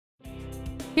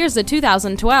Here's a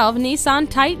 2012 Nissan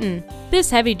Titan. This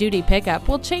heavy-duty pickup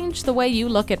will change the way you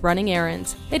look at running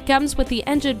errands. It comes with the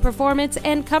engine performance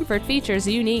and comfort features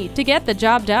you need to get the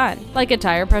job done, like a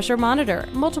tire pressure monitor,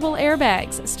 multiple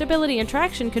airbags, stability and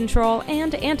traction control,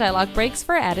 and anti-lock brakes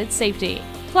for added safety.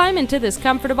 Climb into this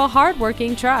comfortable,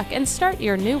 hard-working truck and start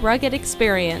your new rugged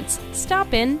experience.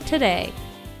 Stop in today.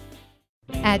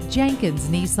 At Jenkins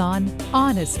Nissan,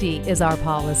 honesty is our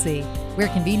policy. We're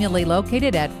conveniently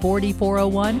located at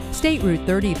 4401 State Route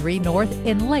 33 North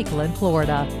in Lakeland,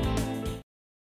 Florida.